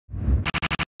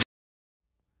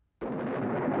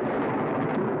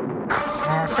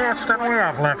yes, then we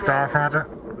have left off at it.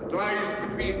 That lies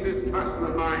between this castle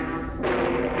of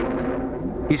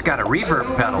mine. He's got a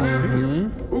reverb pedal.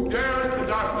 Who dares the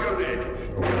dark journey?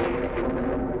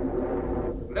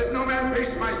 Let no man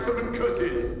face my 7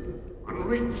 curses and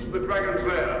reach the dragon's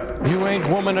lair. You ain't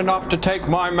woman enough to take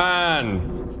my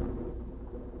man.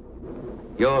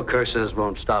 Your curses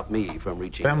won't stop me from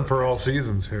reaching. Them for all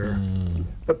seasons here.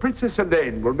 The Princess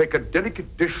Elaine will make a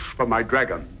delicate dish for my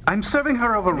dragon. I'm serving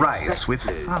her over rice with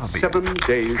fava beans. 7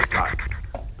 days' time.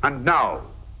 And now,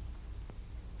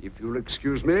 if you'll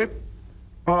excuse me.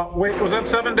 Wait, was that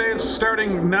 7 days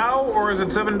starting now, or is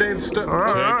it 7 days Take me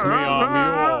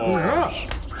on yours.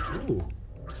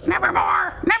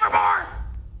 Nevermore! Nevermore!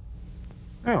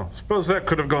 Oh, suppose that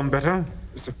could have gone better.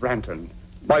 Mr. Branton,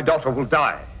 my daughter will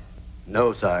die.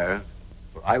 No, sire,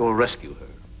 for I will rescue her.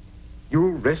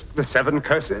 You'll risk the 7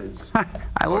 curses.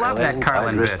 I love that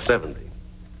Carlin I'd risk bit. 70.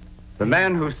 The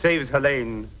man who saves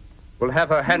Helene will have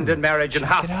her hand in marriage and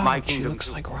half Check it my out. She kingdom.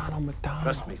 looks like Ronald McDonald.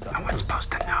 Trust me, son. No one's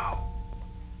supposed to know.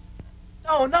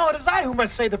 No, it is I who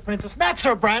must save the princess, not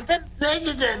Sir Branton.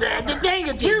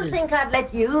 You think I'd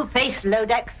let you face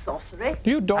Lodak's sorcery?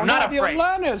 You don't I'm not have your afraid.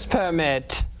 learner's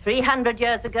permit. 300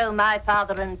 years ago, my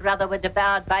father and brother were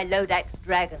devoured by Lodak's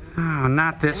dragon. Oh,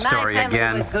 not this story My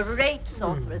family again. were great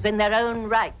sorcerers in their own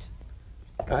right.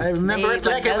 I remember it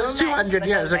like it was 200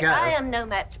 years ago. I am no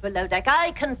match for Lodak.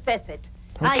 I confess it.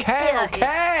 I Okay, fear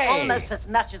okay. him almost as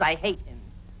much as I hate him.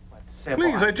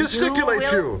 Please, I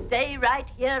gesticulate You will you. stay right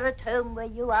here at home where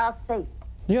you are safe.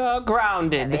 You're Have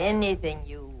grounded. anything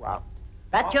you want.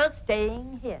 But you're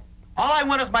staying here. All I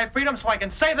want is my freedom so I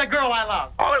can save the girl I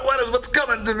love. All I want is what's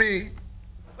coming to me.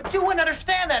 But you wouldn't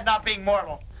understand that, not being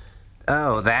mortal.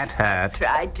 Oh, that hurt.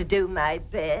 Tried to do my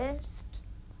best.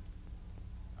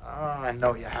 Oh, I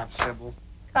know you have, Sybil.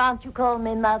 Can't you call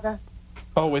me mother?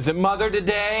 Oh, is it Mother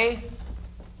today?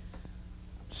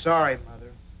 Sorry, Mother.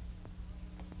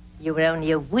 You were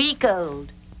only a week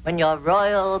old when your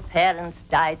royal parents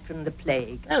died from the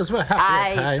plague. Those were happier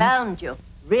I times. found you,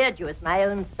 reared you as my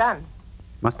own son.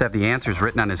 Must have the answers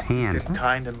written on his hand. You're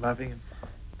kind and loving,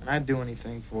 and I'd do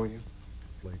anything for you.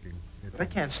 But I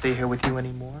can't stay here with you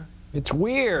anymore. It's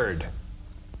weird.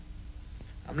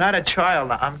 I'm not a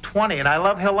child. I'm 20, and I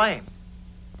love Helene.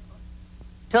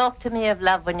 Talk to me of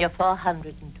love when you're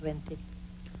 420.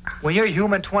 When your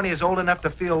human 20 is old enough to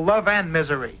feel love and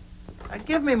misery. Now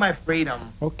give me my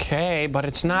freedom. Okay, but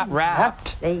it's not I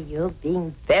wrapped. say you're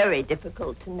being very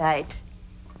difficult tonight.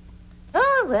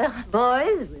 Oh, well,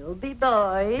 boys will be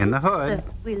boys. In the hood.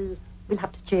 We'll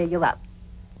have to cheer you up.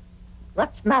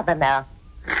 What's mother now?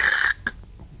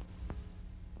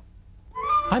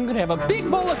 I'm gonna have a big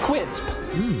bowl of Quisp.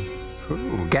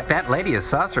 Ooh, get that lady a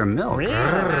saucer of milk.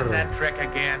 That's that trick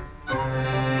again.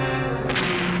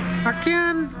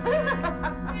 Again?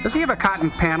 Does he have a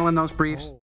cotton panel in those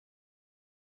briefs?